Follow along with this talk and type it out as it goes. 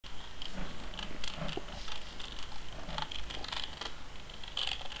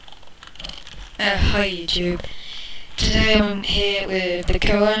Hi YouTube. Today I'm here with the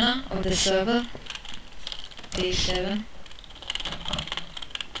co-owner of the server, D7,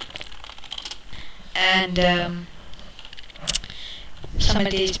 and some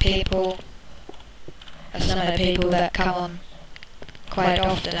of these people are some of the people that come on quite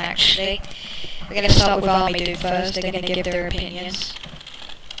often actually. We're going to start with Army Dude first. They're going to give their opinions.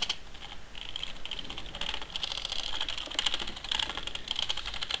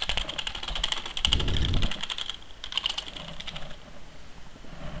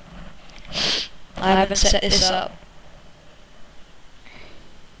 I haven't set this up.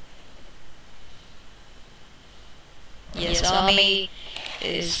 Yes, Army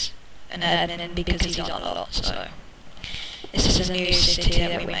is an admin because he's on a lot, so this is a new city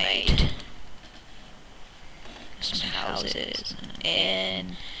that we made. Some houses,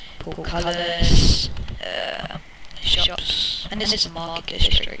 and portcullis, shops, and this is a market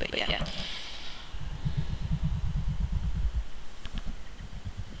district, but yeah.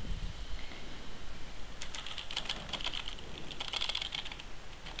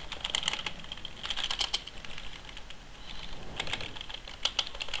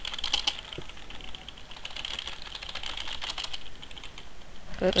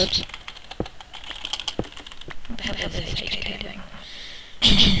 Oops. What the hell is this HK doing?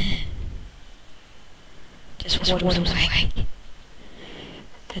 Just waddle away.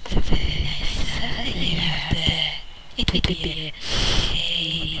 That's a you have there. It would be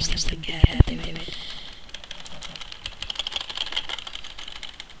something happened to it.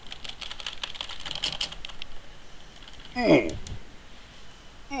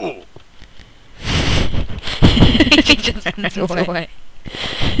 He just runs away.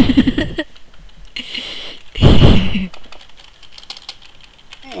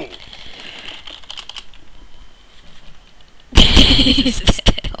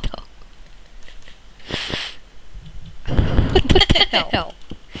 What the hell?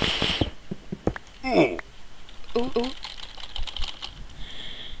 Ooh.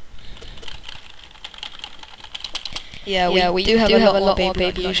 Yeah, we do have a lot more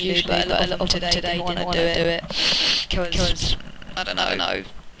people usually, but a lot of them today didn't want to do it. Because, I don't know,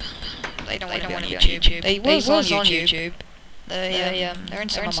 they don't want to be on YouTube. They was on YouTube. They're in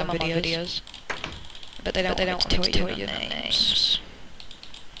some of my videos. But they don't want to tell you their names.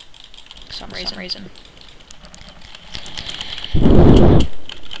 For some reason.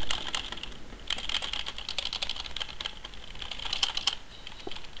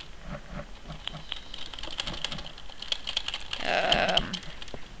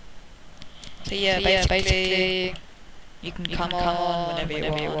 So yeah, basically you can come on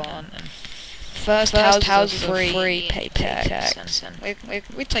whenever you want. And first houses are free, pay tax.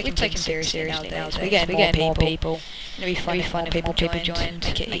 We're taking seriously nowadays. We're getting more people. It'll be fun if more people join,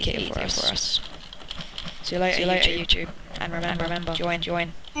 make it easier for us. See you later, YouTube. And remember,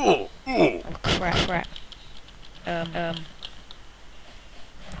 join. Oh crap.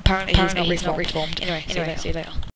 Apparently he's not reformed. Anyway, see you later.